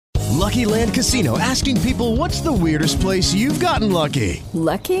Lucky Land Casino, asking people, what's the weirdest place you've gotten lucky?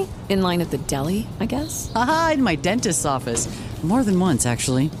 Lucky? In line at the deli, I guess? Aha, in my dentist's office. More than once,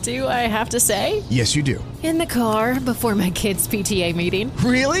 actually. Do I have to say? Yes, you do. In the car before my kids' PTA meeting.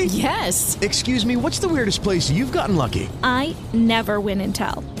 Really? Yes. Excuse me, what's the weirdest place you've gotten lucky? I never win and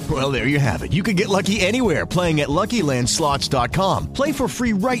tell. Well, there you have it. You can get lucky anywhere, playing at LuckyLandSlots.com. Play for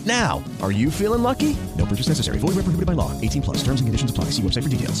free right now. Are you feeling lucky? No purchase necessary. Void where prohibited by law. 18 plus. Terms and conditions apply. See website for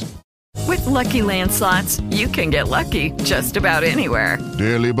details. With Lucky Land Slots, you can get lucky just about anywhere.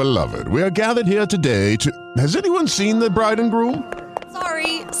 Dearly beloved, we are gathered here today to... Has anyone seen the bride and groom?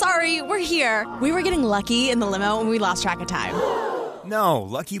 Sorry, we're here. We were getting lucky in the limo and we lost track of time. No,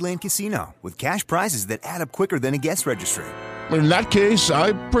 Lucky Land Casino, with cash prizes that add up quicker than a guest registry. In that case,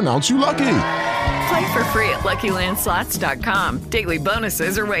 I pronounce you lucky. Play for free at LuckyLandSlots.com. Daily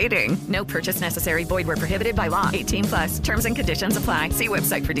bonuses are waiting. No purchase necessary. Void where prohibited by law. 18 plus. Terms and conditions apply. See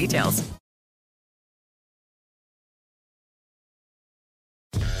website for details.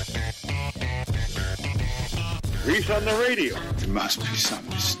 Reese on the radio. There must be some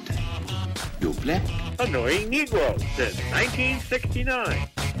mistake. You're black? Annoying Negro since 1969.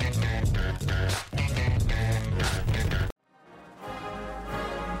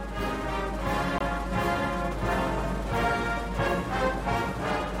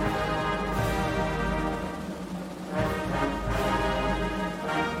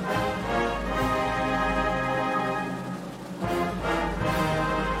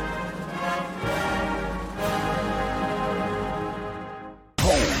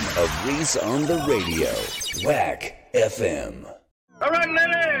 Of Reese on the radio. Whack FM. All right,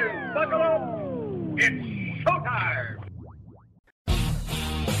 ladies, buckle up. It's showtime.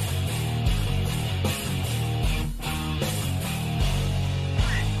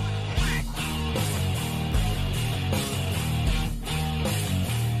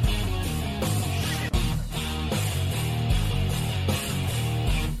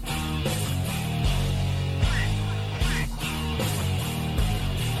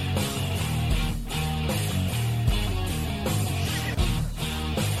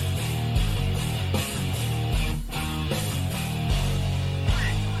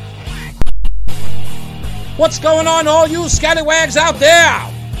 What's going on, all you scallywags out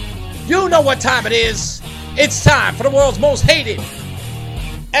there? You know what time it is. It's time for the world's most hated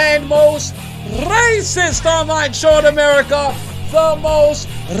and most racist online show in America. The most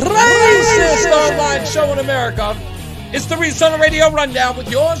racist online show in America. It's the Reese on the Radio Rundown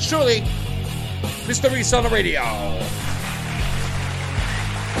with yours truly, Mr. Reese on the Radio.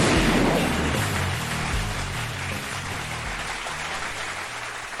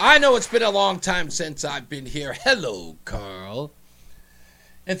 I know it's been a long time since I've been here. Hello, Carl.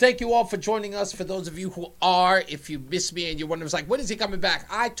 And thank you all for joining us. For those of you who are, if you miss me and you're wondering, like, when is he coming back?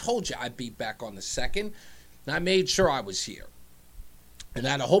 I told you I'd be back on the 2nd. And I made sure I was here. And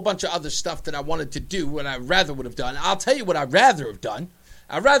I had a whole bunch of other stuff that I wanted to do and I rather would have done. I'll tell you what I'd rather have done.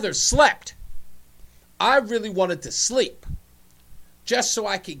 I'd rather have slept. I really wanted to sleep. Just so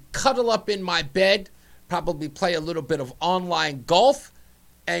I could cuddle up in my bed, probably play a little bit of online golf,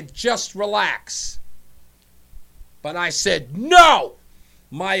 and just relax. But I said, no!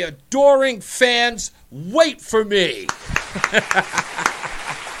 My adoring fans, wait for me.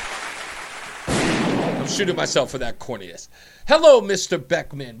 I'm shooting myself for that corniness. Hello, Mr.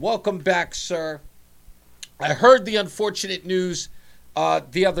 Beckman. Welcome back, sir. I heard the unfortunate news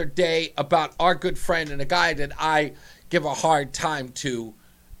the other day about our good friend and a guy that I give a hard time to.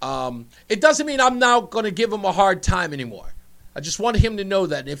 It doesn't mean I'm now going to give him a hard time anymore. I just want him to know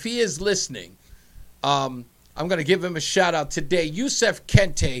that. And if he is listening, I'm going to give him a shout out today. Yusef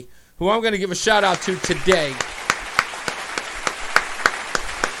Kente, who I'm going to give a shout out to today.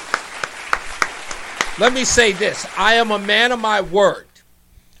 Let me say this. I am a man of my word.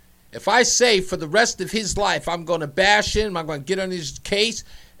 If I say for the rest of his life I'm going to bash him, I'm going to get on his case,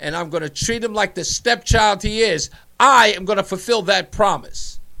 and I'm going to treat him like the stepchild he is, I am going to fulfill that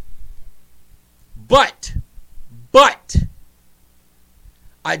promise. But,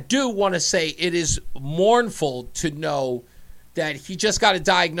 I do want to say it is mournful to know that he just got a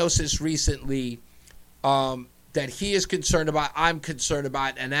diagnosis recently that he is concerned about, I'm concerned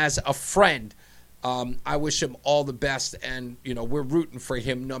about, and as a friend, I wish him all the best, and we're rooting for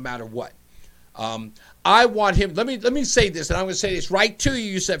him no matter what. I want him. Let me say this, and I'm going to say this right to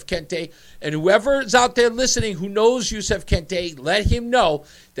you, Yusef Kente, and whoever is out there listening who knows Yusef Kente, let him know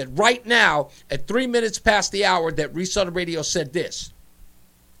that right now, at 3 minutes past the hour, that Reese on the Radio said this.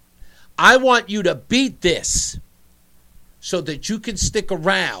 I want you to beat this so that you can stick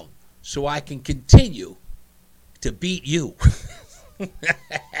around so I can continue to beat you.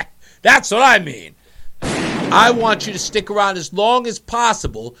 That's what I mean. I want you to stick around as long as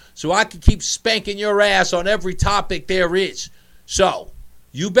possible so I can keep spanking your ass on every topic there is. So,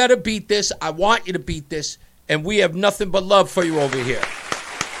 you better beat this. I want you to beat this. And we have nothing but love for you over here.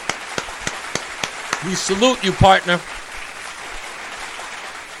 We salute you, partner.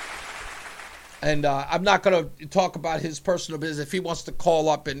 And I'm not going to talk about his personal business. If he wants to call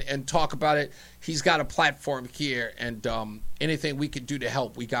up and talk about it, he's got a platform here. And anything we can do to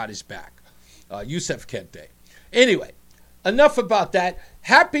help, we got his back. Yusef Kente. Anyway, enough about that.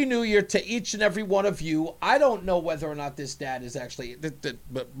 Happy New Year to each and every one of you. I don't know whether or not this dad is actually,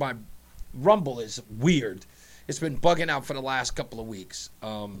 but my Rumble is weird. It's been bugging out for the last couple of weeks.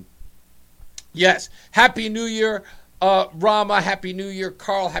 Yes, Happy New Year, Rama. Happy New Year,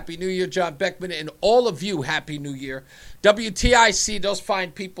 Carl. Happy New Year, John Beckman. And all of you, Happy New Year. WTIC, those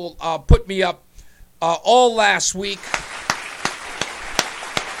fine people put me up all last week.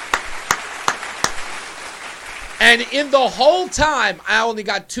 And in the whole time, I only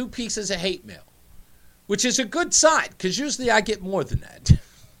got 2 pieces of hate mail, which is a good sign, because usually I get more than that.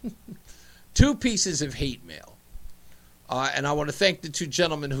 2 pieces of hate mail. And I want to thank the 2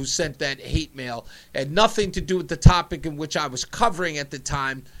 gentlemen who sent that hate mail. It had nothing to do with the topic in which I was covering at the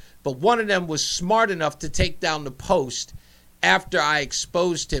time, but one of them was smart enough to take down the post after I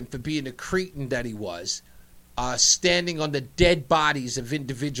exposed him for being a cretin that he was, standing on the dead bodies of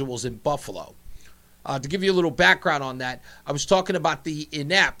individuals in Buffalo. To give you a little background on that, I was talking about the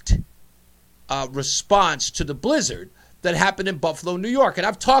inept response to the blizzard that happened in Buffalo, New York. And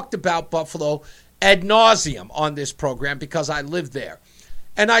I've talked about Buffalo ad nauseum on this program because I live there.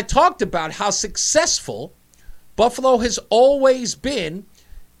 And I talked about how successful Buffalo has always been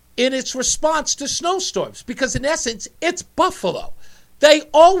in its response to snowstorms, because in essence, it's Buffalo. They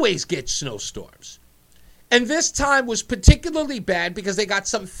always get snowstorms. And this time was particularly bad because they got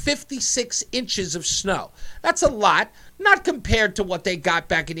some 56 inches of snow. That's a lot, not compared to what they got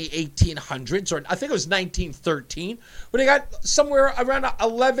back in the 1800s, or I think it was 1913, where they got somewhere around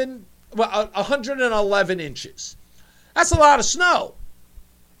 111 inches. That's a lot of snow.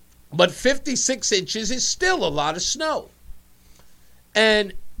 But 56 inches is still a lot of snow.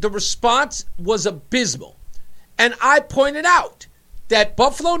 And the response was abysmal. And I pointed out that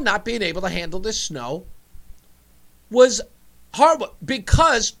Buffalo not being able to handle this snow was horrible,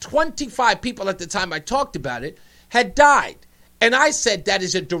 because 25 people at the time I talked about it had died. And I said that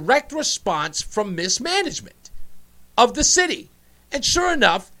is a direct response from mismanagement of the city. And sure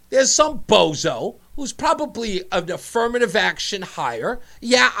enough, there's some bozo who's probably an affirmative action hire.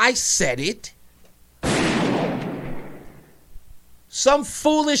 Yeah, I said it. Some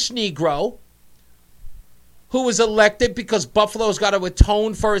foolish Negro who was elected because Buffalo's got to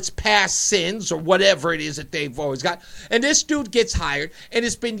atone for its past sins or whatever it is that they've always got. And this dude gets hired, and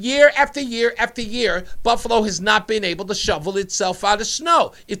it's been year after year after year, Buffalo has not been able to shovel itself out of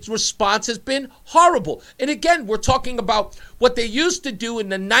snow. Its response has been horrible. And again, we're talking about what they used to do in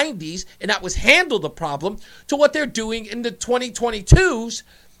the 90s, and that was handle the problem, to what they're doing in the 2022s,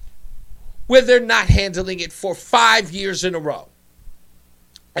 where they're not handling it for 5 years in a row.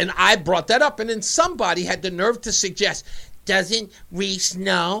 And I brought that up, and then somebody had the nerve to suggest, doesn't Reese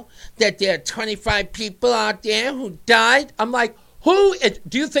know that there are 25 people out there who died? I'm like, who?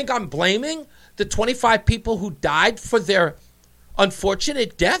 Do you think I'm blaming the 25 people who died for their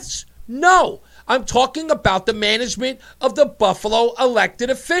unfortunate deaths? No. I'm talking about the management of the Buffalo elected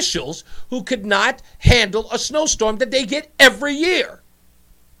officials who could not handle a snowstorm that they get every year.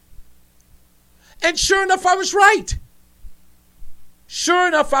 And sure enough, I was right. Sure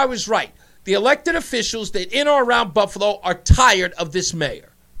enough, I was right. The elected officials that in or around Buffalo are tired of this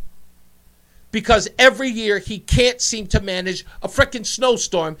mayor, because every year he can't seem to manage a frickin'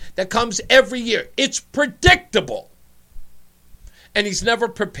 snowstorm that comes every year. It's predictable. And he's never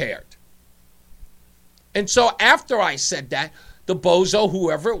prepared. And so after I said that, the bozo,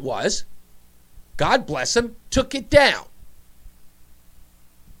 whoever it was, God bless him, took it down.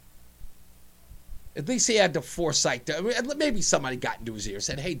 At least he had the foresight. Maybe somebody got into his ear and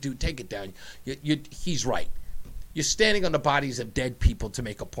said, hey, dude, take it down. He's right. You're standing on the bodies of dead people to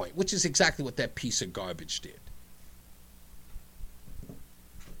make a point, which is exactly what that piece of garbage did.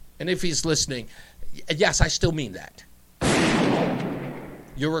 And if he's listening, yes, I still mean that.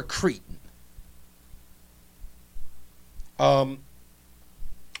 You're a cretin.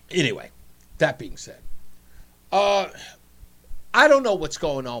 Anyway, that being said, I don't know what's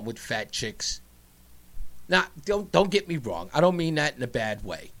going on with fat chicks. Now, don't get me wrong. I don't mean that in a bad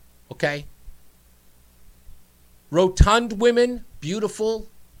way, okay? Rotund women, beautiful,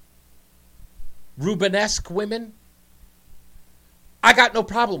 Rubenesque women, I got no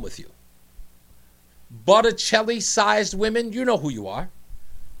problem with you. Botticelli-sized women, you know who you are.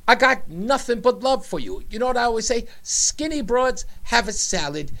 I got nothing but love for you. You know what I always say? Skinny broads have a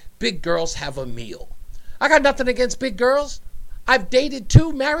salad. Big girls have a meal. I got nothing against big girls. I've dated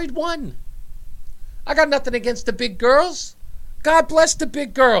 2, married 1. I got nothing against the big girls. God bless the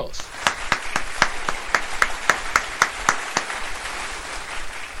big girls.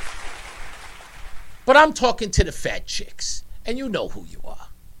 But I'm talking to the fat chicks, and you know who you are.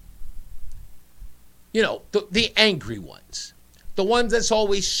 You know, the angry ones. The ones that's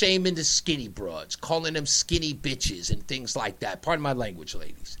always shaming the skinny broads, calling them skinny bitches and things like that. Pardon my language,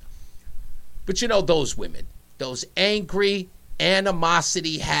 ladies. But you know those women, those angry,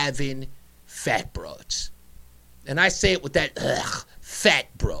 animosity-having fat broads. And I say it with that, fat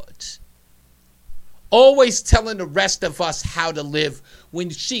broads. Always telling the rest of us how to live when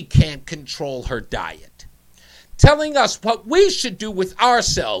she can't control her diet. Telling us what we should do with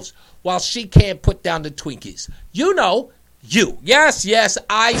ourselves while she can't put down the Twinkies. You know, you. Yes,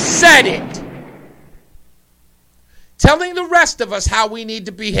 I said it. Telling the rest of us how we need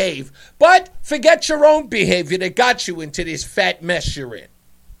to behave. But forget your own behavior that got you into this fat mess you're in.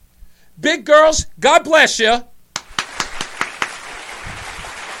 Big girls, God bless you.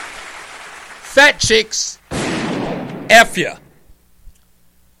 Fat chicks, F ya.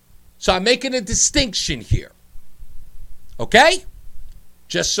 So I'm making a distinction here. Okay?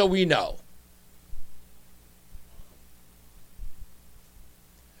 Just so we know.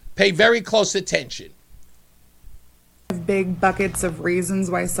 Pay very close attention. Big buckets of reasons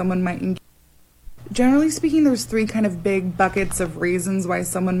why someone might engage. Generally speaking, there's 3 kind of big buckets of reasons why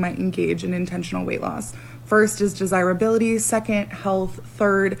someone might engage in intentional weight loss. First is desirability, second, health,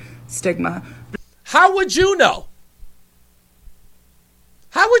 third, stigma. How would you know?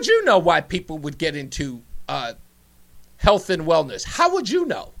 How would you know why people would get into health and wellness? How would you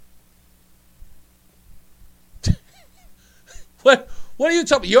know? What are you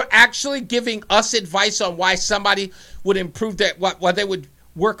talking about? You're actually giving us advice on why somebody would improve their, why they would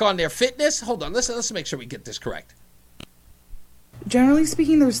work on their fitness? Hold on, let's make sure we get this correct. Generally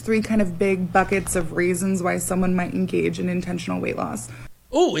speaking, there's 3 kind of big buckets of reasons why someone might engage in intentional weight loss.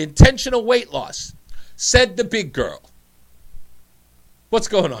 Ooh, intentional weight loss, said the big girl. What's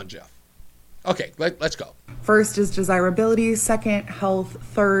going on, Jeff? Okay, let's go. First is desirability, second, health,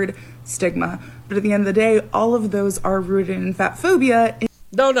 third, stigma. But at the end of the day, all of those are rooted in fat phobia.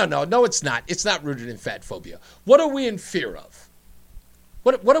 No, it's not. It's not rooted in fat phobia. What are we in fear of?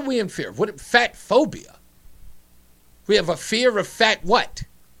 What are we in fear of? Fat phobia? We have a fear of fat what?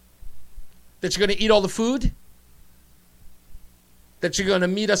 That you're going to eat all the food? That you're going to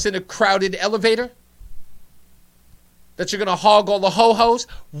meet us in a crowded elevator? That you're going to hog all the ho-hos?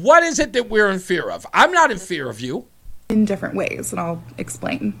 What is it that we're in fear of? I'm not in fear of you. In different ways, and I'll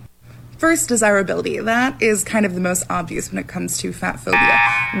explain. First, desirability. That is kind of the most obvious when it comes to fat phobia.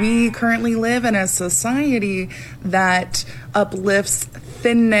 We currently live in a society that uplifts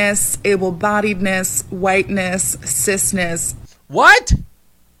thinness, able-bodiedness, whiteness, cisness. What?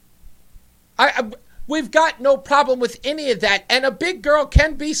 We've got no problem with any of that, and a big girl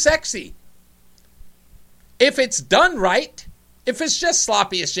can be sexy. If it's done right. If it's just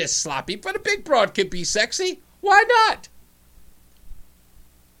sloppy, it's just sloppy. But a big broad could be sexy. Why not?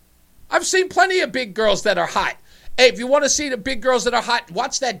 I've seen plenty of big girls that are hot. Hey, if you want to see the big girls that are hot,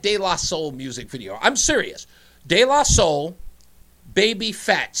 watch that De La Soul music video. I'm serious. De La Soul, Baby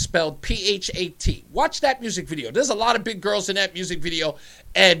Fat, spelled P-H-A-T. Watch that music video. There's a lot of big girls in that music video.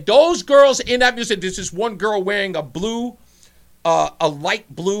 And those girls in that music, there's this one girl wearing a blue, a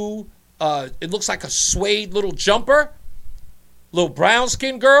light blue, it looks like a suede little jumper. Little brown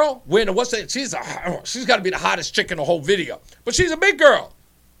skin girl. What's that? She's got to be the hottest chick in the whole video. But she's a big girl.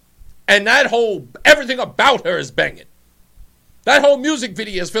 And everything about her is banging. That whole music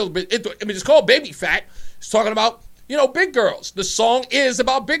video is filled with, it's called Baby Fat. It's talking about, big girls. The song is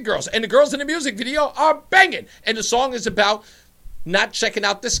about big girls. And the girls in the music video are banging. And the song is about not checking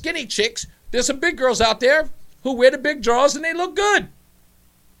out the skinny chicks. There's some big girls out there who wear the big drawers and they look good.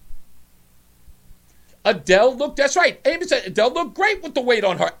 That's right. Amy said Adele looked great with the weight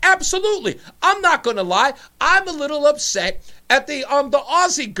on her. Absolutely. I'm not going to lie. I'm a little upset at the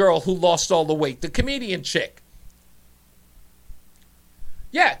Aussie girl who lost all the weight, the comedian chick.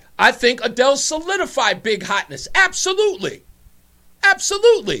 Yeah, I think Adele solidified big hotness. Absolutely.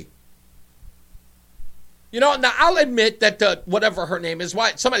 Absolutely. Now I'll admit that whatever her name is,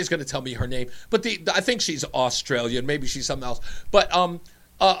 somebody's going to tell me her name, but I think she's Australian. Maybe she's something else. But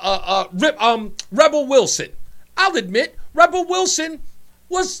Rebel Wilson. I'll admit, Rebel Wilson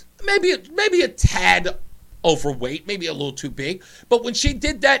was maybe a tad overweight, maybe a little too big. But when she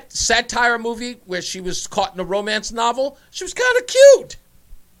did that satire movie where she was caught in a romance novel, she was kind of cute.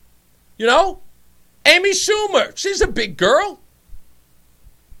 You know? Amy Schumer, she's a big girl.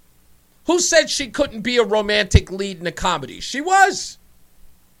 Who said she couldn't be a romantic lead in a comedy? She was.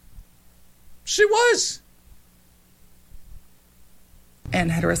 She was.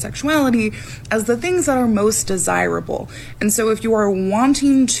 And heterosexuality as the things that are most desirable. And so if you are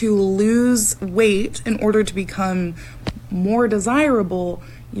wanting to lose weight in order to become more desirable,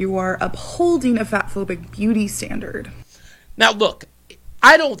 you are upholding a fatphobic beauty standard. Now look,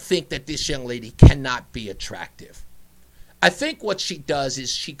 I don't think that this young lady cannot be attractive. I think what she does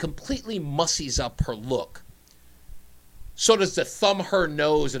is she completely mussies up her look. So does the thumb her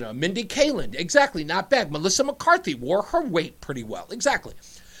nose and Mindy Kaling. Exactly, not bad. Melissa McCarthy wore her weight pretty well. Exactly.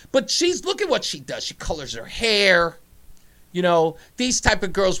 But look at what she does. She colors her hair. You know, these type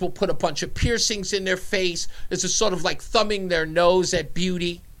of girls will put a bunch of piercings in their face. It's a sort of like thumbing their nose at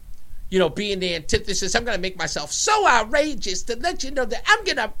beauty. You know, being the antithesis. I'm going to make myself so outrageous to let you know that I'm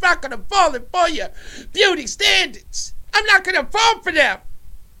not going to fall for your beauty standards. I'm not going to fall for them.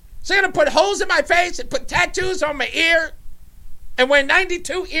 So I'm going to put holes in my face and put tattoos on my ear and wear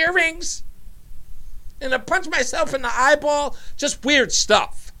 92 earrings and I punch myself in the eyeball. Just weird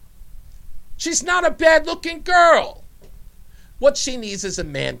stuff. She's not a bad-looking girl. What she needs is a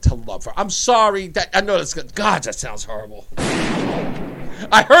man to love her. I'm sorry. I know that's good. God, that sounds horrible.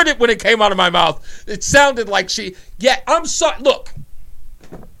 I heard it when it came out of my mouth. It sounded like I'm sorry. Look.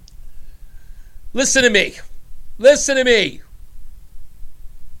 Listen to me. Listen to me.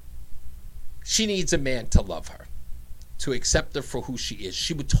 She needs a man to love her, to accept her for who she is.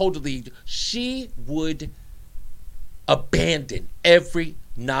 She would abandon every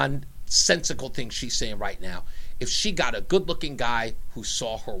nonsensical thing she's saying right now if she got a good-looking guy who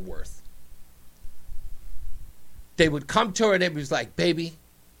saw her worth. They would come to her and they was like, baby,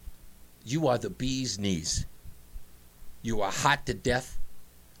 you are the bee's knees. You are hot to death,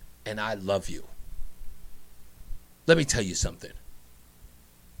 and I love you. Let me tell you something.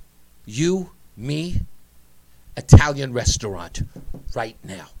 You, me, Italian restaurant right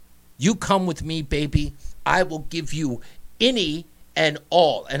now. You come with me, baby. I will give you any and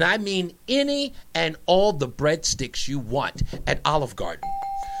all, and I mean any and all the breadsticks you want at Olive Garden.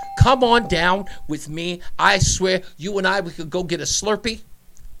 Come on down with me. I swear, you and I, we could go get a Slurpee.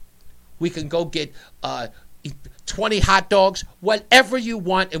 We can go get 20 hot dogs, whatever you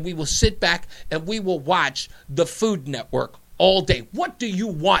want, and we will sit back and we will watch the Food Network all day. What do you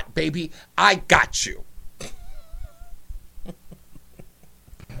want, baby? I got you.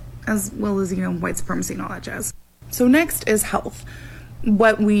 As well as, white supremacy and all that jazz. So next is health.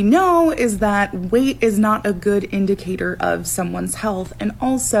 What we know is that weight is not a good indicator of someone's health, and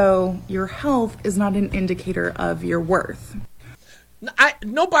also your health is not an indicator of your worth.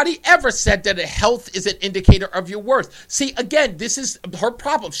 Nobody ever said that health is an indicator of your worth. See, again, this is her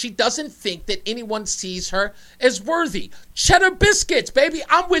problem. She doesn't think that anyone sees her as worthy. Cheddar biscuits, baby.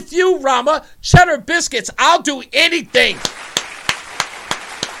 I'm with you, Rama. Cheddar biscuits. I'll do anything.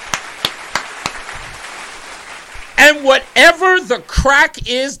 And whatever the crack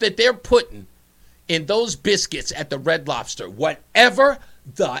is that they're putting in those biscuits at the Red Lobster, whatever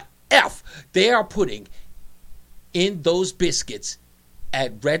the F they are putting in those biscuits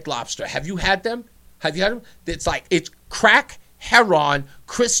at Red Lobster. Have you had them? Have you had them? It's crack, heroin,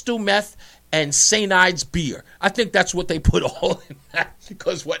 crystal meth, and St. Ides beer. I think that's what they put all in that,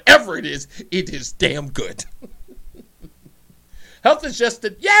 because whatever it is damn good. Health is just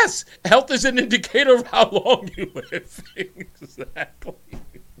health is an indicator of how long you live. Exactly.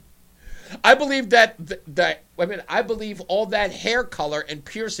 I believe I believe all that hair color and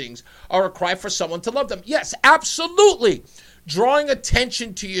piercings are a cry for someone to love them. Yes, absolutely. Drawing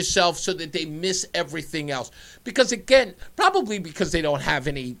attention to yourself so that they miss everything else. Because again, probably because they don't have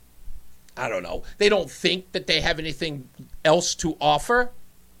any, I don't know, they don't think that they have anything else to offer.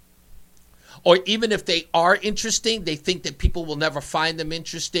 Or even if they are interesting, they think that people will never find them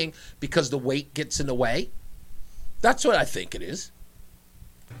interesting because the weight gets in the way. That's what I think it is.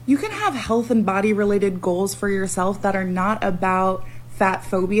 You can have health and body-related goals for yourself that are not about fat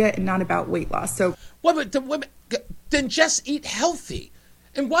phobia and not about weight loss. So, then just eat healthy.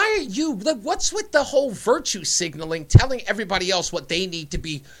 And why are you, what's with the whole virtue signaling, telling everybody else what they need to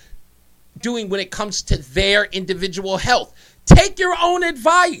be doing when it comes to their individual health? Take your own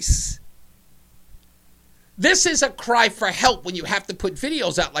advice. This is a cry for help when you have to put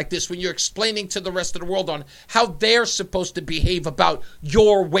videos out like this, when you're explaining to the rest of the world on how they're supposed to behave about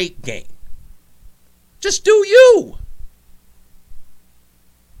your weight gain. Just do you.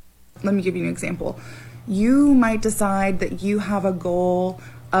 Let me give you an example. You might decide that you have a goal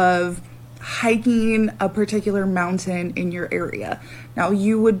of hiking a particular mountain in your area. Now,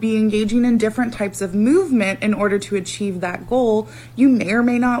 you would be engaging in different types of movement in order to achieve that goal. You may or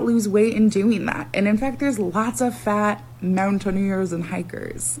may not lose weight in doing that. And in fact, there's lots of fat mountaineers and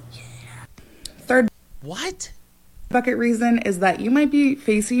hikers. Third bucket reason is that you might be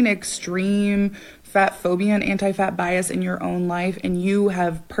facing extreme fat phobia and anti-fat bias in your own life, and you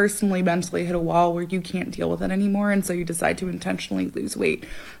have personally mentally hit a wall where you can't deal with it anymore, and so you decide to intentionally lose weight.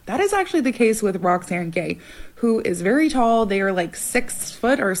 That is actually the case with Roxane Gay, who is very tall. They are like 6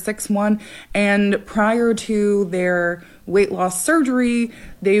 foot or 6'1", and prior to their weight loss surgery,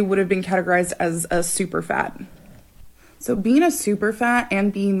 they would have been categorized as a super fat. So being a super fat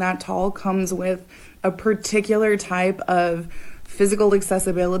and being that tall comes with a particular type of physical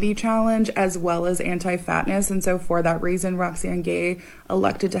accessibility challenge as well as anti-fatness, and so for that reason Roxane Gay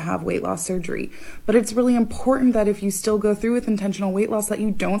elected to have weight loss surgery. But it's really important that if you still go through with intentional weight loss that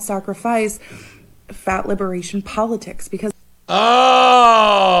you don't sacrifice fat liberation politics, because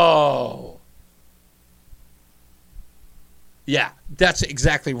yeah, that's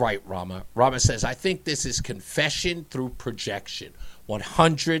exactly right, Rama. Rama says, I think this is confession through projection.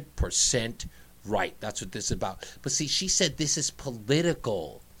 100% right. That's what this is about. But see, she said this is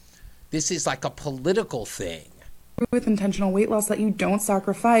political. This is like a political thing. With intentional weight loss that you don't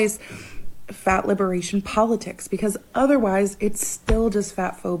sacrifice fat liberation politics, because otherwise it's still just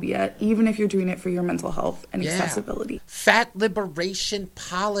fat phobia, even if you're doing it for your mental health and accessibility. Fat liberation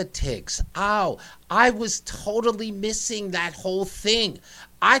politics. Ow, I was totally missing that whole thing.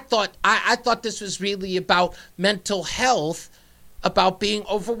 I thought this was really about mental health, about being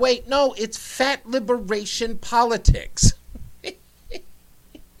overweight. No, it's fat liberation politics.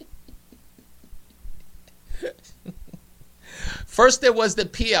 First there was the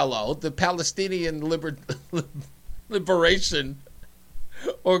PLO, the Palestinian Liberation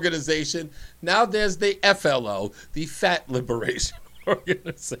Organization. Now there's the FLO, the Fat Liberation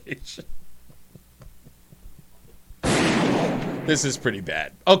Organization. This is pretty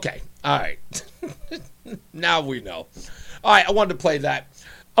bad. Okay, all right. Now we know. All right, I wanted to play that.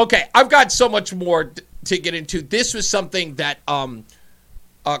 Okay, I've got so much more to get into. This was something that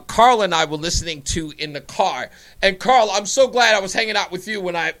Carl and I were listening to in the car. And Carl, I'm so glad I was hanging out with you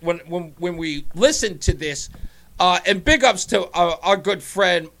when we listened to this. And big ups to our good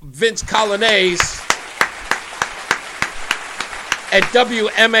friend Vince Colonnese at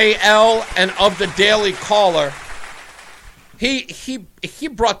WMAL and of the Daily Caller. He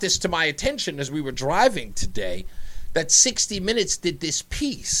brought this to my attention as we were driving today, that 60 Minutes did this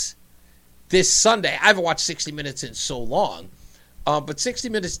piece this Sunday. I haven't watched 60 Minutes in so long. But 60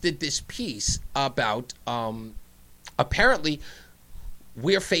 Minutes did this piece about apparently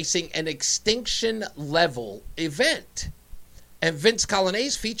we're facing an extinction level event. And Vince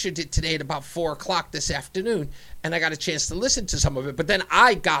Colonnese featured it today at about 4 o'clock this afternoon, and I got a chance to listen to some of it. But then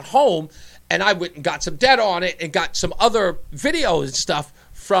I got home, and I went and got some data on it and got some other video and stuff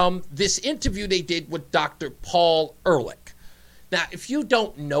from this interview they did with Dr. Paul Ehrlich. Now, if you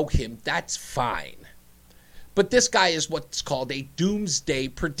don't know him, that's fine. But this guy is what's called a doomsday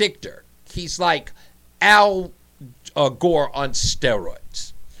predictor. He's like Al Gore on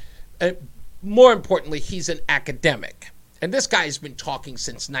steroids. And more importantly, he's an academic. And this guy has been talking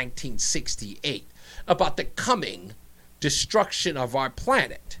since 1968 about the coming destruction of our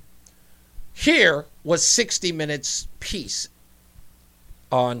planet. Here was 60 Minutes piece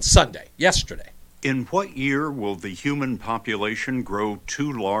on Sunday, yesterday. In what year will the human population grow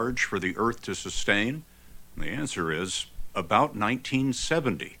too large for the Earth to sustain? The answer is about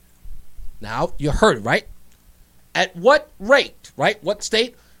 1970. Now, you heard it, right? At what rate, right? What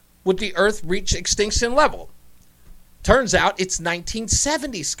state would the Earth reach extinction level? Turns out it's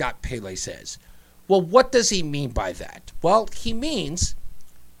 1970, Scott Pele says. Well, what does he mean by that? Well, he means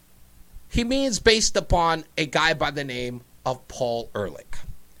based upon a guy by the name of Paul Ehrlich.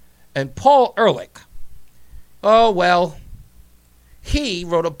 And Paul Ehrlich, he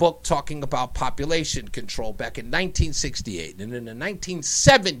wrote a book talking about population control back in 1968. And in a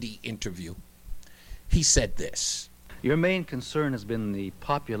 1970 interview, he said this. Your main concern has been the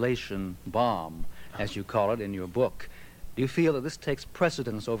population bomb, as you call it in your book. Do you feel that this takes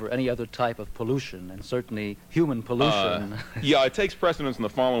precedence over any other type of pollution, and certainly human pollution? Yeah, it takes precedence in the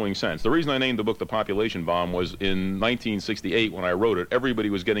following sense. The reason I named the book The Population Bomb was in 1968 when I wrote it,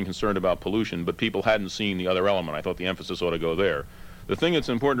 everybody was getting concerned about pollution, but people hadn't seen the other element. I thought the emphasis ought to go there. The thing that's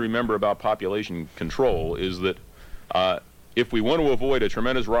important to remember about population control is that if we want to avoid a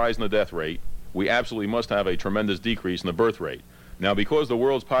tremendous rise in the death rate, we absolutely must have a tremendous decrease in the birth rate. Now, because the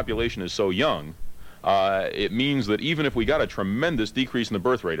world's population is so young, it means that even if we got a tremendous decrease in the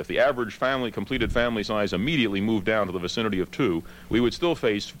birth rate, if the average completed family size immediately moved down to the vicinity of 2, we would still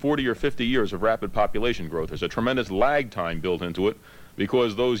face 40 or 50 years of rapid population growth. There's a tremendous lag time built into it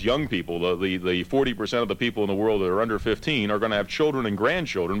because those young people, the 40% of the people in the world that are under 15, are going to have children and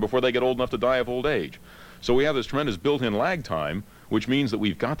grandchildren before they get old enough to die of old age. So we have this tremendous built-in lag time, which means that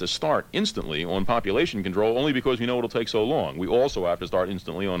we've got to start instantly on population control only because we know it'll take so long. We also have to start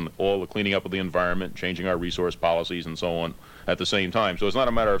instantly on all the cleaning up of the environment, changing our resource policies, and so on at the same time. So it's not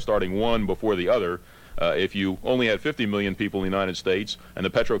a matter of starting one before the other. If you only had 50 million people in the United States and the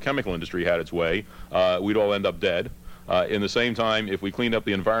petrochemical industry had its way, we'd all end up dead. In the same time, if we cleaned up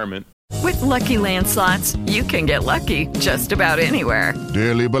the environment. With Lucky Land Slots, you can get lucky just about anywhere.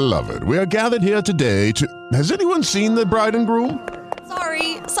 Dearly beloved, we are gathered here today to... Has anyone seen the bride and groom?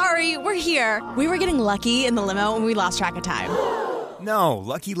 Sorry, we're here. We were getting lucky in the limo and we lost track of time. No,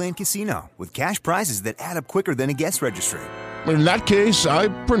 Lucky Land Casino, with cash prizes that add up quicker than a guest registry. In that case, I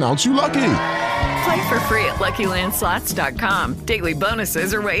pronounce you lucky. Play for free at LuckyLandSlots.com. Daily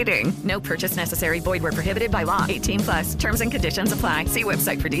bonuses are waiting. No purchase necessary. Void where prohibited by law. 18+. Terms and conditions apply. See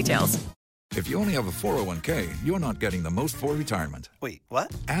website for details. If you only have a 401k, you're not getting the most for retirement. Wait,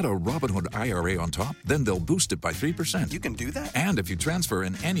 what? Add a Robinhood IRA on top, then they'll boost it by 3%. You can do that? And if you transfer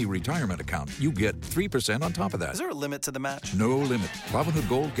in any retirement account, you get 3% on top of that. Is there a limit to the match? No limit. Robinhood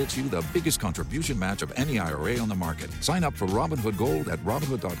Gold gets you the biggest contribution match of any IRA on the market. Sign up for Robinhood Gold at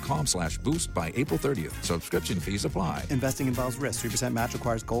Robinhood.com/boost by April 30th. Subscription fees apply. Investing involves risk. 3% match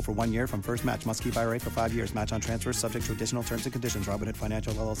requires gold for 1 year from first match. Must keep IRA for 5 years. Match on transfers subject to additional terms and conditions. Robinhood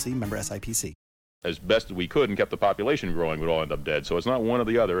Financial LLC, member SIPC. As best as we could and kept the population growing, we'd all end up dead. So it's not one or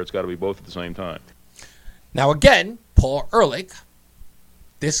the other. It's got to be both at the same time. Now, again, Paul Ehrlich,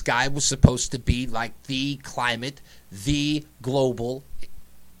 this guy was supposed to be like the climate, the global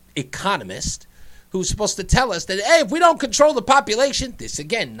economist who was supposed to tell us that, hey, if we don't control the population, this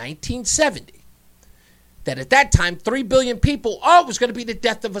again, 1970, that at that time, 3 billion people, it was going to be the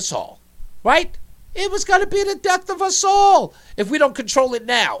death of us all, right? It was going to be the death of us all if we don't control it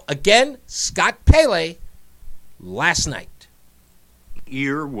now. Again, Scott Pele, last night.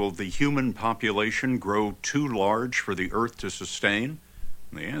 Year will the human population grow too large for the Earth to sustain?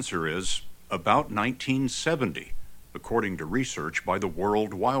 And the answer is about 1970, according to research by the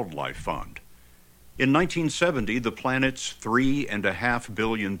World Wildlife Fund. In 1970, the planet's 3.5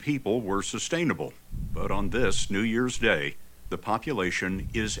 billion people were sustainable. But on this New Year's Day, the population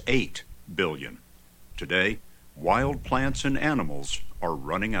is 8 billion. Today, wild plants and animals are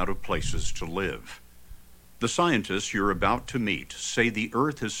running out of places to live. The scientists you're about to meet say the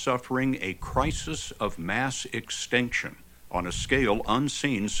Earth is suffering a crisis of mass extinction on a scale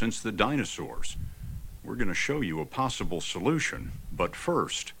unseen since the dinosaurs. We're going to show you a possible solution, but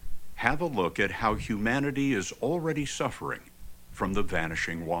first, have a look at how humanity is already suffering from the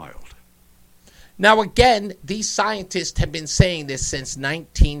vanishing wild. Now, again, these scientists have been saying this since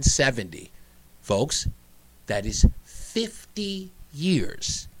 1970. Folks, that is 50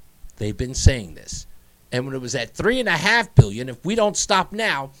 years they've been saying this. And when it was at 3.5 billion, if we don't stop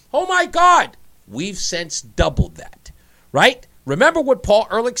now, oh my God, we've since doubled that, right? Remember what Paul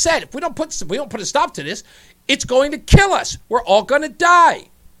Ehrlich said. If we don't put a stop to this, it's going to kill us. We're all going to die,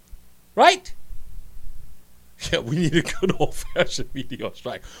 right? Yeah, we need a good old-fashioned meteor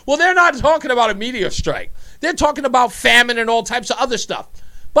strike. Well, they're not talking about a meteor strike. They're talking about famine and all types of other stuff.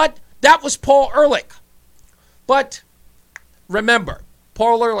 But that was Paul Ehrlich. But remember,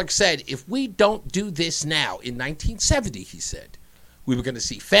 Paul Ehrlich said, if we don't do this now, in 1970, he said, we were going to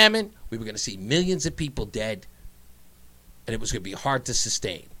see famine, we were going to see millions of people dead, and it was going to be hard to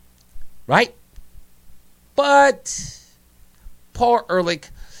sustain. Right? But Paul Ehrlich,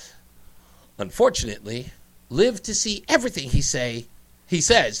 unfortunately, lived to see everything he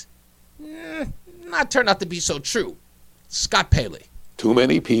says not turn out to be so true. Scott Pele. Too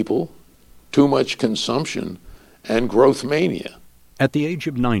many people, too much consumption, and growth mania. At the age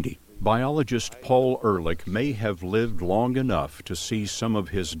of 90, biologist Paul Ehrlich may have lived long enough to see some of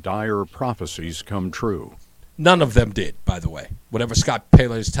his dire prophecies come true. None of them did, by the way. Whatever Scott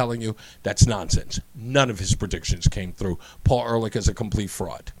Pele is telling you, that's nonsense. None of his predictions came through. Paul Ehrlich is a complete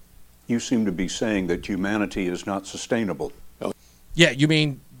fraud. You seem to be saying that humanity is not sustainable. Yeah, you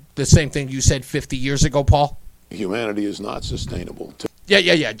mean the same thing you said 50 years ago, Paul? Humanity is not sustainable.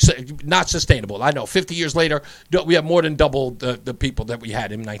 Yeah. Not sustainable. I know. 50 years later, we have more than double the people that we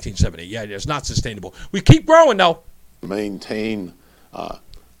had in 1970. Yeah, it's not sustainable. We keep growing, though. Maintain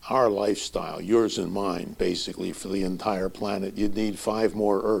our lifestyle, yours and mine, basically, for the entire planet. You'd need 5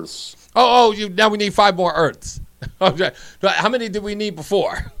 more Earths. Now we need 5 more Earths. Okay. How many did we need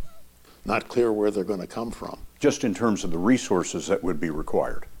before? not clear where they're going to come from. Just in terms of the resources that would be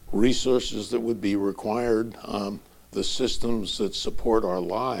required. Resources that would be required, the systems that support our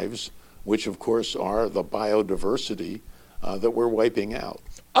lives, which of course are the biodiversity that we're wiping out.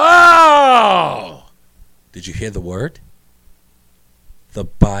 Oh! Did you hear the word? The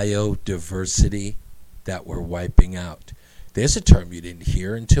biodiversity that we're wiping out. There's a term you didn't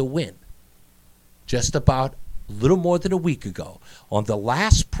hear until when? Just about a little more than a week ago. On the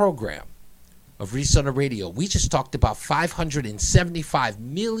last program of Reese on the Radio, we just talked about $575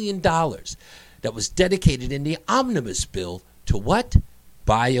 million that was dedicated in the omnibus bill to what?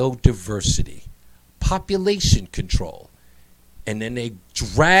 Biodiversity, population control. And then they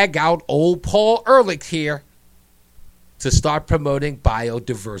drag out old Paul Ehrlich here to start promoting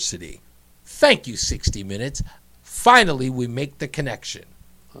biodiversity. Thank you, 60 Minutes. Finally, we make the connection.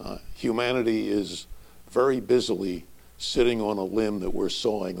 Humanity is very busily sitting on a limb that we're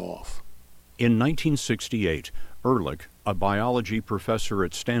sawing off. In 1968, Ehrlich, a biology professor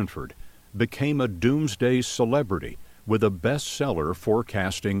at Stanford, became a doomsday celebrity with a bestseller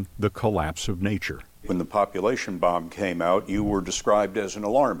forecasting the collapse of nature. When the population bomb came out, you were described as an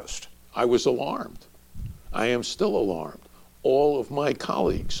alarmist. I was alarmed. I am still alarmed. All of my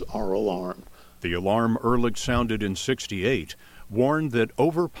colleagues are alarmed. The alarm Ehrlich sounded in '68 warned that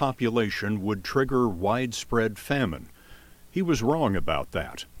overpopulation would trigger widespread famine. He was wrong about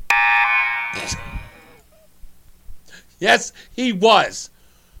that. Yes, he was.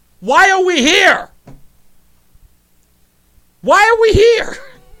 Why are we here? Why are we here?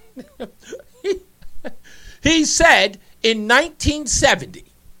 He said in 1970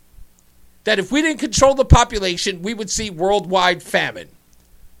 that if we didn't control the population, we would see worldwide famine.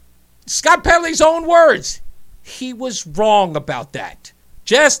 Scott Pelley's own words. He was wrong about that.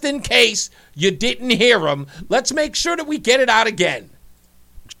 Just in case you didn't hear him, let's make sure that we get it out again.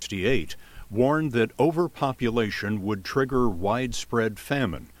 68 warned that overpopulation would trigger widespread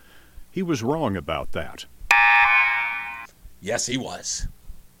famine. He was wrong about that. Yes, he was.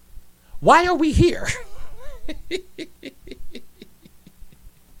 Why are we here?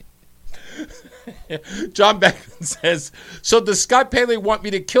 John Beckman says, so does Scott Pelley want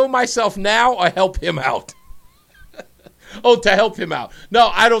me to kill myself now or help him out? Oh, to help him out. No,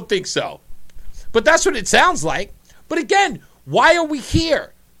 I don't think so. But that's what it sounds like. But again, why are we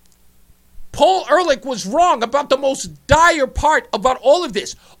here? Paul Ehrlich was wrong about the most dire part about all of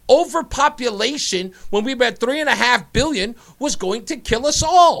this. Overpopulation, when we were at 3.5 billion, was going to kill us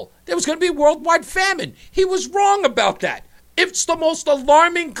all. There was going to be worldwide famine. He was wrong about that. It's the most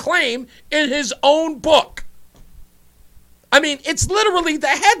alarming claim in his own book. I mean, it's literally the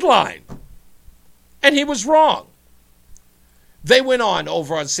headline. And he was wrong. They went on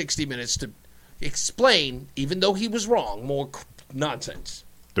over on 60 Minutes to explain, even though he was wrong, more nonsense.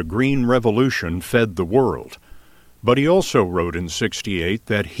 The Green Revolution fed the world. But he also wrote in '68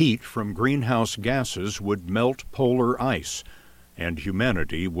 that heat from greenhouse gases would melt polar ice, and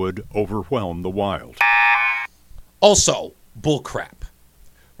humanity would overwhelm the wild. Also, bullcrap,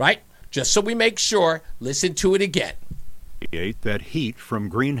 right? Just so we make sure, listen to it again. That heat from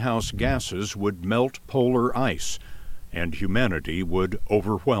greenhouse gases would melt polar ice, and humanity would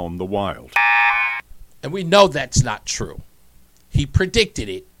overwhelm the wild. And we know that's not true. He predicted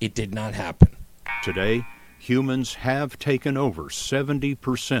it. It did not happen. Today, humans have taken over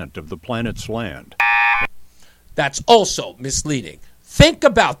 70% of the planet's land. That's also misleading. Think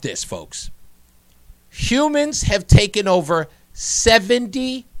about this, folks. Humans have taken over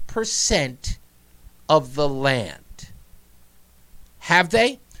 70% of the land. Have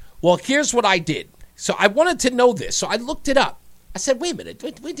they? Well, here's what I did. So I wanted to know this, so I looked it up. I said, wait a minute,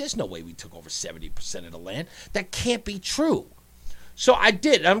 there's no way we took over 70% of the land. That can't be true. So I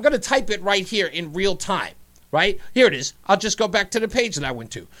did. I'm going to type it right here in real time, right? Here it is. I'll just go back to the page that I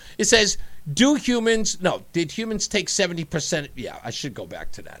went to. It says, did humans take 70%? Yeah, I should go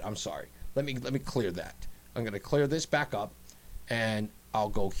back to that. I'm sorry. Let me clear that. I'm going to clear this back up, and I'll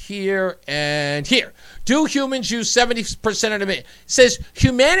go here and here. Do humans use 70% of the... It says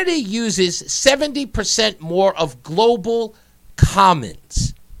humanity uses 70% more of global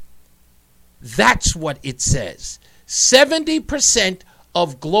commons. That's what it says. 70%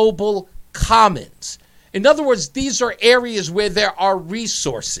 of global commons. In other words, these are areas where there are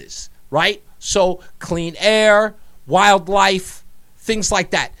resources, right? So clean air, wildlife, things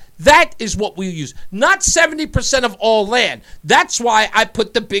like that. That is what we use. Not 70% of all land. That's why I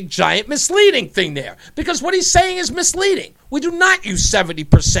put the big, giant misleading thing there. Because what he's saying is misleading. We do not use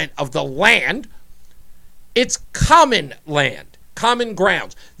 70% of the land. It's common land, common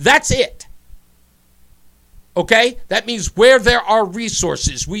grounds. That's it. Okay? That means where there are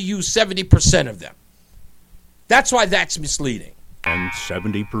resources, we use 70% of them. That's why that's misleading. And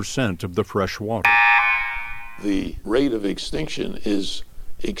 70% of the fresh water. The rate of extinction is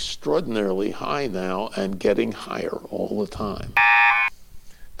extraordinarily high now and getting higher all the time.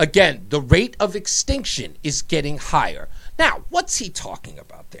 Again, the rate of extinction is getting higher. Now, what's he talking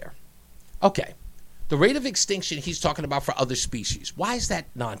about there? Okay, the rate of extinction he's talking about for other species. Why is that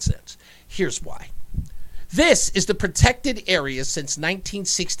nonsense? Here's why. This is the protected area since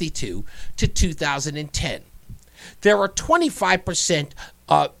 1962 to 2010. There are 25%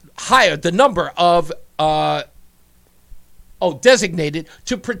 higher, the number of designated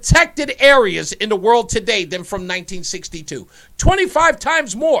to protected areas in the world today than from 1962. 25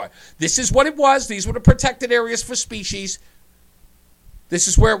 times more. This is what it was. These were the protected areas for species. This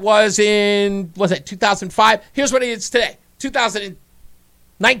is where it was in, 2005? Here's what it is today.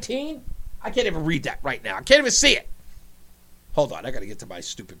 2019? I can't even read that right now. I can't even see it. Hold on. I got to get to my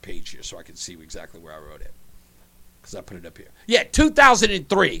stupid page here so I can see exactly where I wrote it. Because I put it up here. Yeah,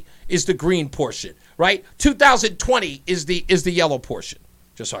 2003 is the green portion, right? 2020 is the yellow portion.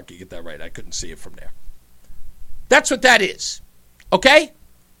 Just so I could get that right. I couldn't see it from there. That's what that is. Okay?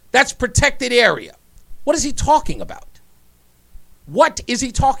 That's protected area. What is he talking about? What is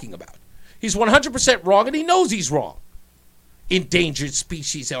he talking about? He's 100% wrong, and he knows he's wrong. Endangered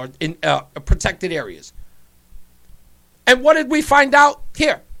species or in protected areas. And what did we find out?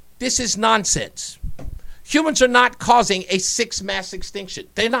 Here, this is nonsense. Humans are not causing a sixth mass extinction.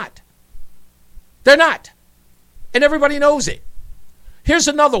 They're not. They're not. And everybody knows it. Here's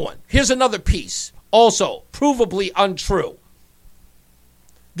another one. Here's another piece. Also, provably untrue.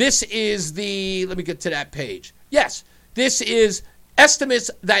 This is let me get to that page. Yes, this is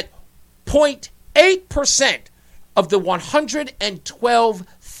estimates that 0.8% of the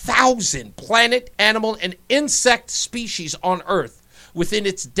 112,000 planet, animal, and insect species on Earth within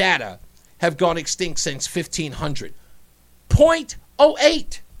its data have gone extinct since 1500.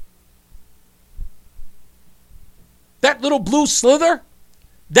 0.08. That little blue slither,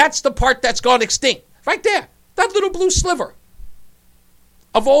 that's the part that's gone extinct. Right there. That little blue sliver.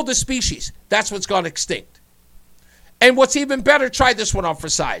 Of all the species, that's what's gone extinct. And what's even better, try this one on for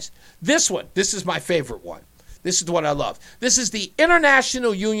size. This one, this is my favorite one. This is the one I love. This is the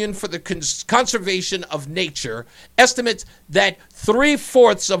International Union for the Conservation of Nature. Estimates that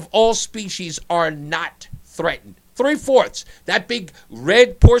 3/4 of all species are not threatened. 3/4. That big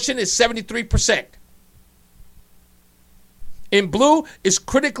red portion is 73%. In blue is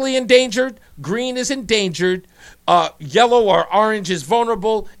critically endangered. Green is endangered. Yellow or orange is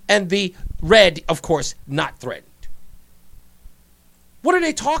vulnerable. And the red, of course, not threatened. What are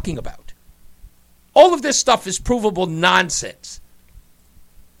they talking about? All of this stuff is provable nonsense.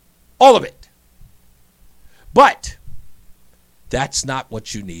 All of it. But that's not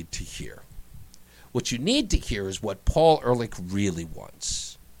what you need to hear. What you need to hear is what Paul Ehrlich really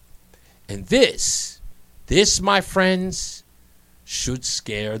wants. And this, my friends, should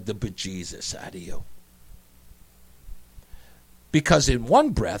scare the bejesus out of you. Because in one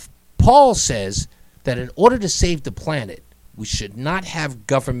breath, Paul says that in order to save the planet, we should not have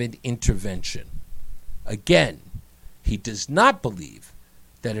government intervention. Again, he does not believe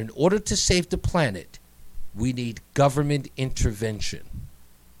that in order to save the planet, we need government intervention.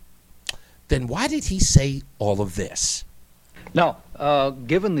 Then why did he say all of this? Now,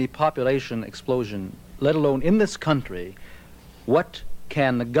 given the population explosion, let alone in this country, what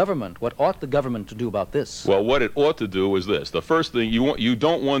ought the government to do about this? Well, what it ought to do is this. The first thing, you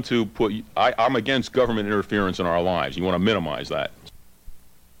don't want to put, I'm against government interference in our lives. You want to minimize that.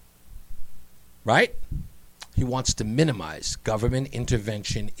 Right? He wants to minimize government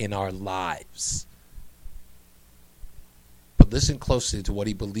intervention in our lives. But listen closely to what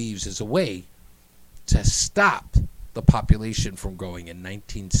he believes is a way to stop the population from growing in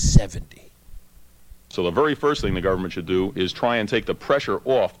 1970. So the very first thing the government should do is try and take the pressure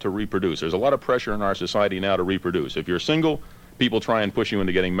off to reproduce. There's a lot of pressure in our society now to reproduce. If you're single, people try and push you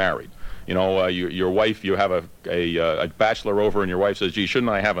into getting married. You know, your wife, you have a bachelor over and your wife says, gee, shouldn't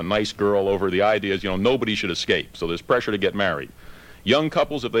I have a nice girl over? The idea is, nobody should escape. So there's pressure to get married. Young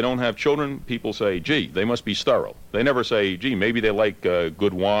couples, if they don't have children, people say, gee, they must be sterile. They never say, gee, maybe they like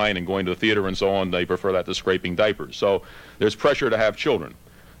good wine and going to the theater and so on. They prefer that to scraping diapers. So there's pressure to have children.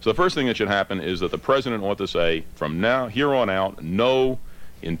 So the first thing that should happen is that the president ought to say, from here on out, no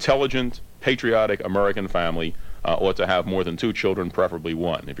intelligent, patriotic American family ought to have more than 2 children, preferably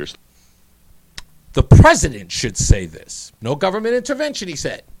 1. If you're The president should say this. No government intervention, he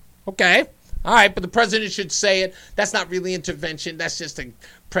said. Okay, All right, but the president should say it. That's not really intervention. That's just the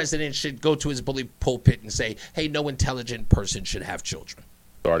president should go to his bully pulpit and say, hey, no intelligent person should have children.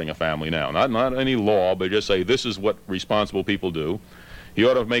 Starting a family now. Not any law, but just say this is what responsible people do. He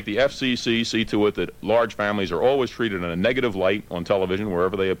ought to make the FCC see to it that large families are always treated in a negative light on television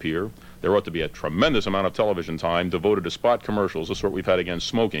wherever they appear. There ought to be a tremendous amount of television time devoted to spot commercials, the sort we've had against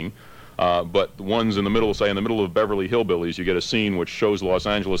smoking. But the ones in the middle, say in the middle of Beverly Hillbillies, you get a scene which shows Los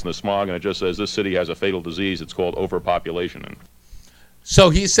Angeles in the smog, and it just says this city has a fatal disease. It's called overpopulation. So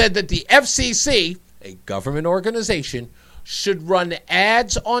he said that the FCC, a government organization, should run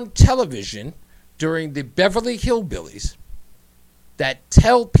ads on television during the Beverly Hillbillies that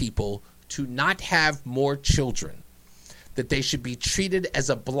tell people to not have more children, that they should be treated as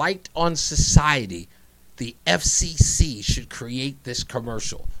a blight on society. The FCC should create this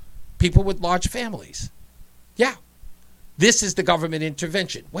commercial. People with large families. Yeah. This is the government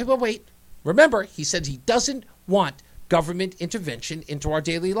intervention. Wait. Remember, he said he doesn't want government intervention into our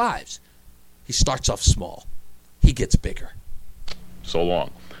daily lives. He starts off small. He gets bigger. So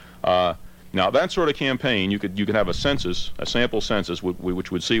long. Now, that sort of campaign, you could have a census, a sample census,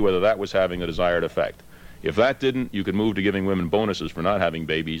 which would see whether that was having a desired effect. If that didn't, you could move to giving women bonuses for not having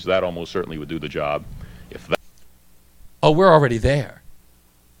babies. That almost certainly would do the job. Oh, we're already there.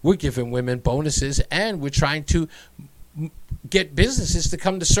 We're giving women bonuses, and we're trying to get businesses to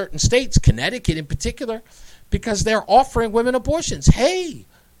come to certain states, Connecticut in particular, because they're offering women abortions. Hey,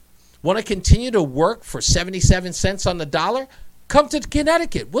 want to continue to work for 77 cents on the dollar? Come to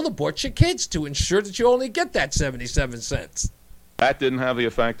Connecticut. We'll abort your kids to ensure that you only get that 77 cents. That didn't have the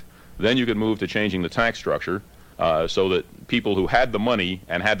effect. Then you could move to changing the tax structure so that people who had the money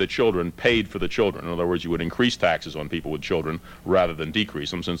and had the children paid for the children. In other words, you would increase taxes on people with children rather than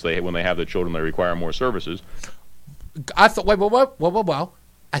decrease them, since when they have the children, they require more services. I thought, whoa.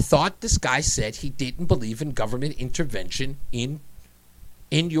 I thought this guy said he didn't believe in government intervention in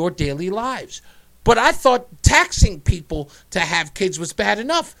your daily lives. But I thought taxing people to have kids was bad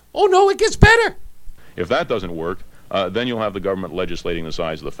enough. Oh, no, it gets better. If that doesn't work, then you'll have the government legislating the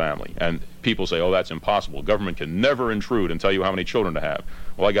size of the family. And people say, oh, that's impossible. Government can never intrude and tell you how many children to have.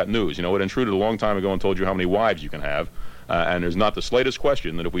 Well, I got news. It intruded a long time ago and told you how many wives you can have. And there's not the slightest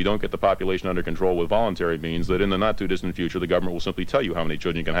question that if we don't get the population under control with voluntary means, that in the not-too-distant future, the government will simply tell you how many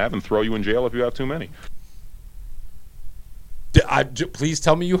children you can have and throw you in jail if you have too many. Please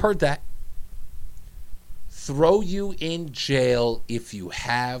tell me you heard that. Throw you in jail if you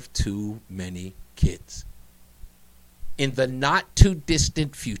have too many kids. In the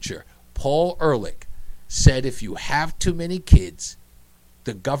not-too-distant future, Paul Ehrlich said if you have too many kids,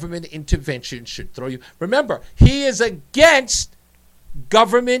 the government intervention should throw you. Remember, he is against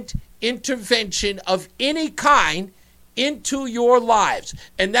government intervention of any kind into your lives.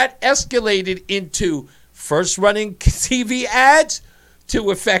 And that escalated into first running TV ads,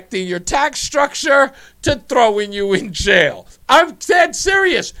 to affecting your tax structure, to throwing you in jail. I'm dead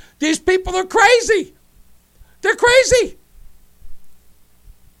serious. These people are crazy. They're crazy.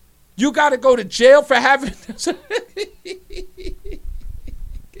 You got to go to jail for having...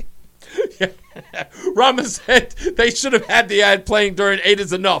 Rama said they should have had the ad playing during 8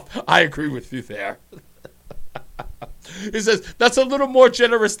 is Enough. I agree with you there. He says, that's a little more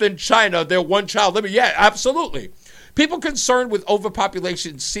generous than China. They're one child limit. Yeah, absolutely. People concerned with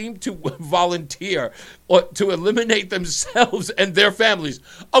overpopulation seem to volunteer or to eliminate themselves and their families.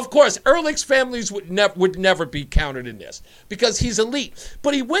 Of course, Ehrlich's families would never be counted in this because he's elite.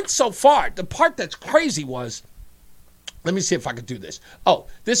 But he went so far. The part that's crazy was, let me see if I can do this. Oh,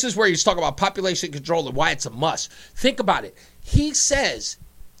 this is where he's talking about population control and why it's a must. Think about it. He says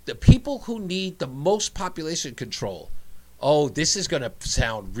the people who need the most population control, oh, this is going to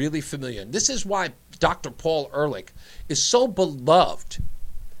sound really familiar. And this is why Dr. Paul Ehrlich is so beloved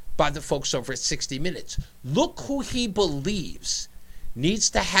by the folks over at 60 Minutes. Look who he believes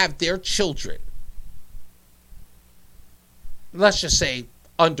needs to have their children, let's just say,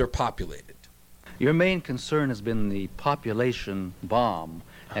 underpopulated. Your main concern has been the population bomb,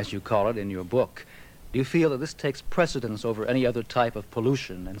 as you call it in your book. Do you feel that this takes precedence over any other type of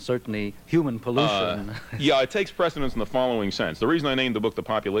pollution, and certainly human pollution? Yeah, it takes precedence in the following sense. The reason I named the book The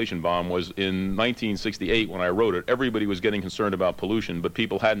Population Bomb was in 1968 when I wrote it, everybody was getting concerned about pollution, but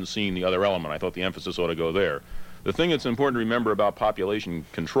people hadn't seen the other element. I thought the emphasis ought to go there. The thing that's important to remember about population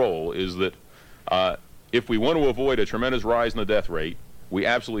control is that if we want to avoid a tremendous rise in the death rate, we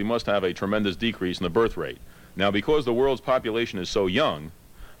absolutely must have a tremendous decrease in the birth rate. Now, because the world's population is so young,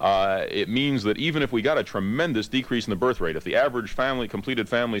 it means that even if we got a tremendous decrease in the birth rate, if the average completed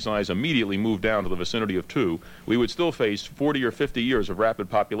family size immediately moved down to the vicinity of 2, we would still face 40 or 50 years of rapid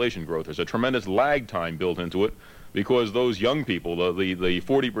population growth. There's a tremendous lag time built into it, because those young people, the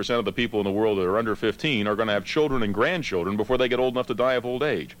 40% of the people in the world that are under 15, are going to have children and grandchildren before they get old enough to die of old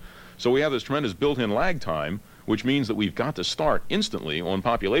age. So we have this tremendous built-in lag time, which means that we've got to start instantly on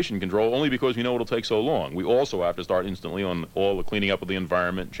population control only because we know it'll take so long. We also have to start instantly on all the cleaning up of the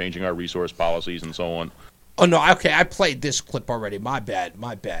environment, changing our resource policies, and so on. Oh, no, okay, I played this clip already. My bad.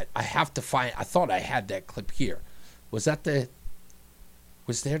 I have to find, I thought I had that clip here. Was there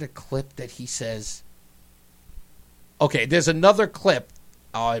the clip that he says... Okay, there's another clip.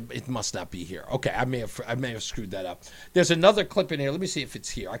 Oh, it must not be here. Okay, I may have screwed that up. There's another clip in here. Let me see if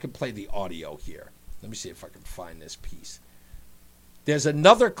it's here. I can play the audio here. Let me see if I can find this piece. There's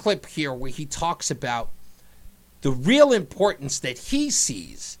another clip here where he talks about the real importance that he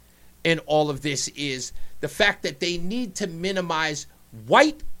sees in all of this is the fact that they need to minimize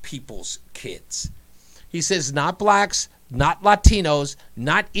white people's kids. He says not blacks, not Latinos,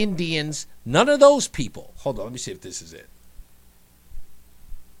 not Indians, none of those people. Hold on, let me see if this is it.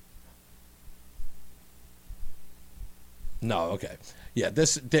 No, okay. Yeah,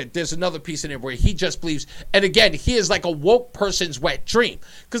 there's another piece in there where he just believes, and again, he is like a woke person's wet dream.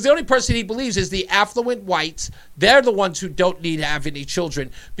 Because the only person he believes is the affluent whites. They're the ones who don't need to have any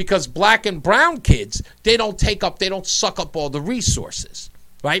children because black and brown kids, they don't suck up all the resources.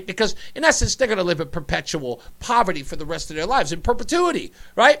 Right? Because in essence, they're going to live in perpetual poverty for the rest of their lives, in perpetuity,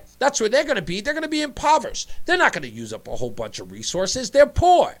 right? That's where they're going to be. They're going to be impoverished. They're not going to use up a whole bunch of resources. They're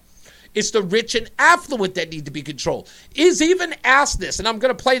poor. It's the rich and affluent that need to be controlled. He's even asked this, and I'm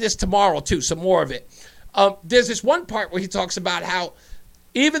going to play this tomorrow too, some more of it. There's this one part where he talks about how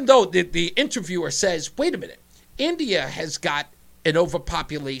even though the interviewer says, wait a minute, India has got an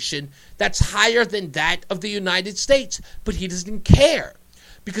overpopulation that's higher than that of the United States, but he doesn't care.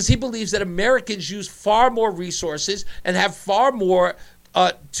 Because he believes that Americans use far more resources and have far more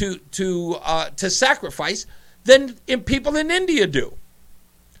to sacrifice than people in India do.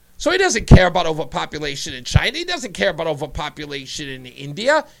 So he doesn't care about overpopulation in China. He doesn't care about overpopulation in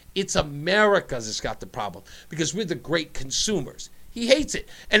India. It's America's that's got the problem because we're the great consumers. He hates it.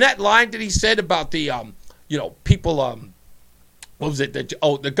 And that line that he said about the, people, what was it?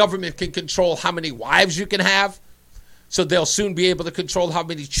 The government can control how many wives you can have. So they'll soon be able to control how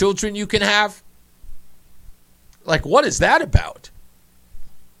many children you can have. Like, what is that about?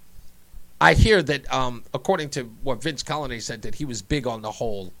 I hear that, according to what Vince Colony said, that he was big on the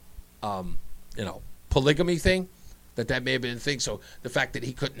whole, polygamy thing. That may have been a thing. So the fact that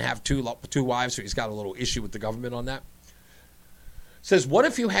he couldn't have two wives, so he's got a little issue with the government on that. Says, what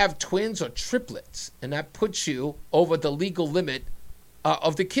if you have twins or triplets, and that puts you over the legal limit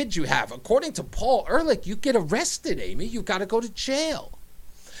of the kids you have? According to Paul Ehrlich, you get arrested, Amy. You've got to go to jail.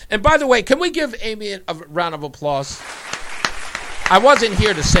 And by the way, can we give Amy a round of applause? I wasn't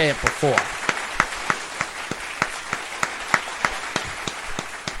here to say it before.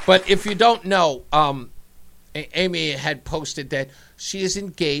 But if you don't know, Amy had posted that she is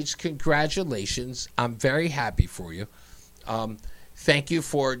engaged. Congratulations. I'm very happy for you. Thank you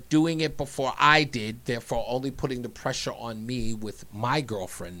for doing it before I did, therefore only putting the pressure on me with my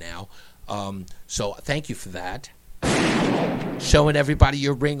girlfriend now. So thank you for that. Showing everybody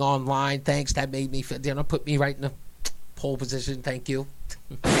your ring online. Thanks. That made me feel, put me right in the pole position. Thank you.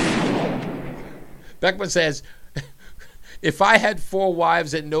 Beckman says, if I had 4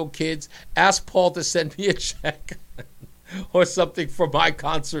 wives and no kids, ask Paul to send me a check or something for my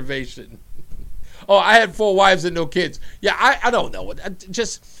conservation. Oh, I had 4 wives and no kids. Yeah, I don't know.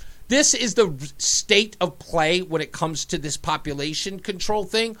 Just this is the state of play when it comes to this population control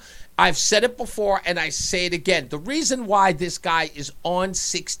thing. I've said it before and I say it again. The reason why this guy is on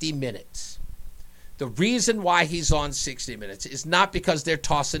 60 Minutes, the reason why he's on 60 Minutes is not because they're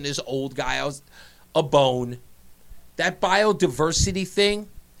tossing this old guy a bone. That biodiversity thing,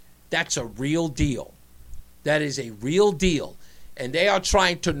 that's a real deal. That is a real deal. And they are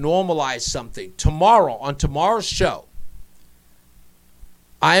trying to normalize something. Tomorrow, on tomorrow's show,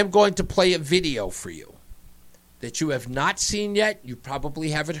 I am going to play a video for you that you have not seen yet, you probably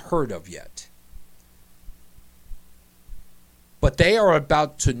haven't heard of yet. But they are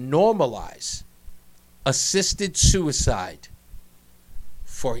about to normalize assisted suicide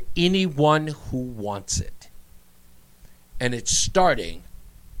for anyone who wants it. And it's starting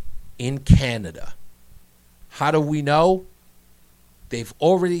in Canada. How do we know? They've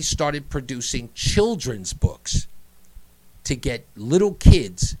already started producing children's books to get little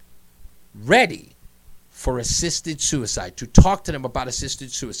kids ready for assisted suicide, to talk to them about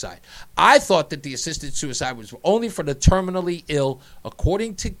assisted suicide. I thought that the assisted suicide was only for the terminally ill.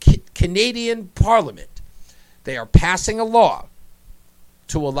 According to Canadian Parliament, they are passing a law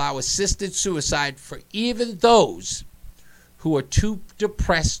to allow assisted suicide for even those who are too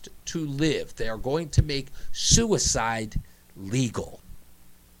depressed to live. They are going to make suicide legal.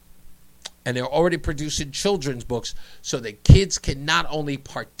 And they're already producing children's books so that kids can not only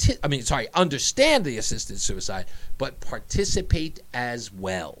understand the assisted suicide, but participate as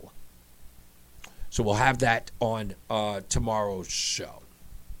well. So we'll have that on tomorrow's show.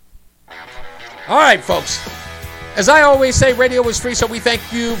 All right, folks. As I always say, radio is free, so we thank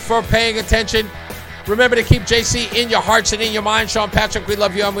you for paying attention. Remember to keep JC in your hearts and in your mind. Sean Patrick, we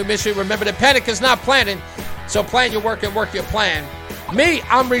love you and we miss you. Remember that panic is not planning, so plan your work and work your plan. Me,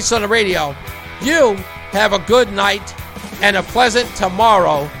 I'm Reese on the radio. You have a good night and a pleasant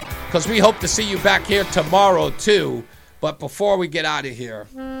tomorrow, because we hope to see you back here tomorrow too. But before we get out of here,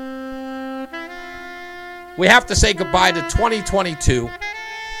 we have to say goodbye to 2022.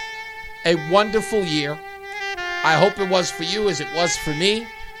 A wonderful year. I hope it was for you as it was for me.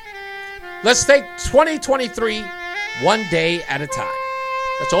 Let's take 2023 one day at a time.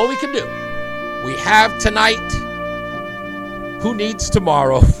 That's all we can do. We have tonight. Who needs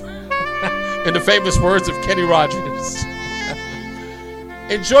tomorrow? In the famous words of Kenny Rogers.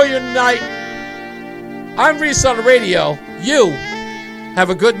 Enjoy your night. I'm Reese on the radio. You have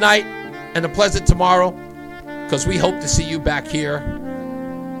a good night and a pleasant tomorrow, because we hope to see you back here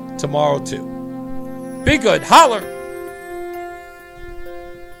tomorrow too. Be good. Holler.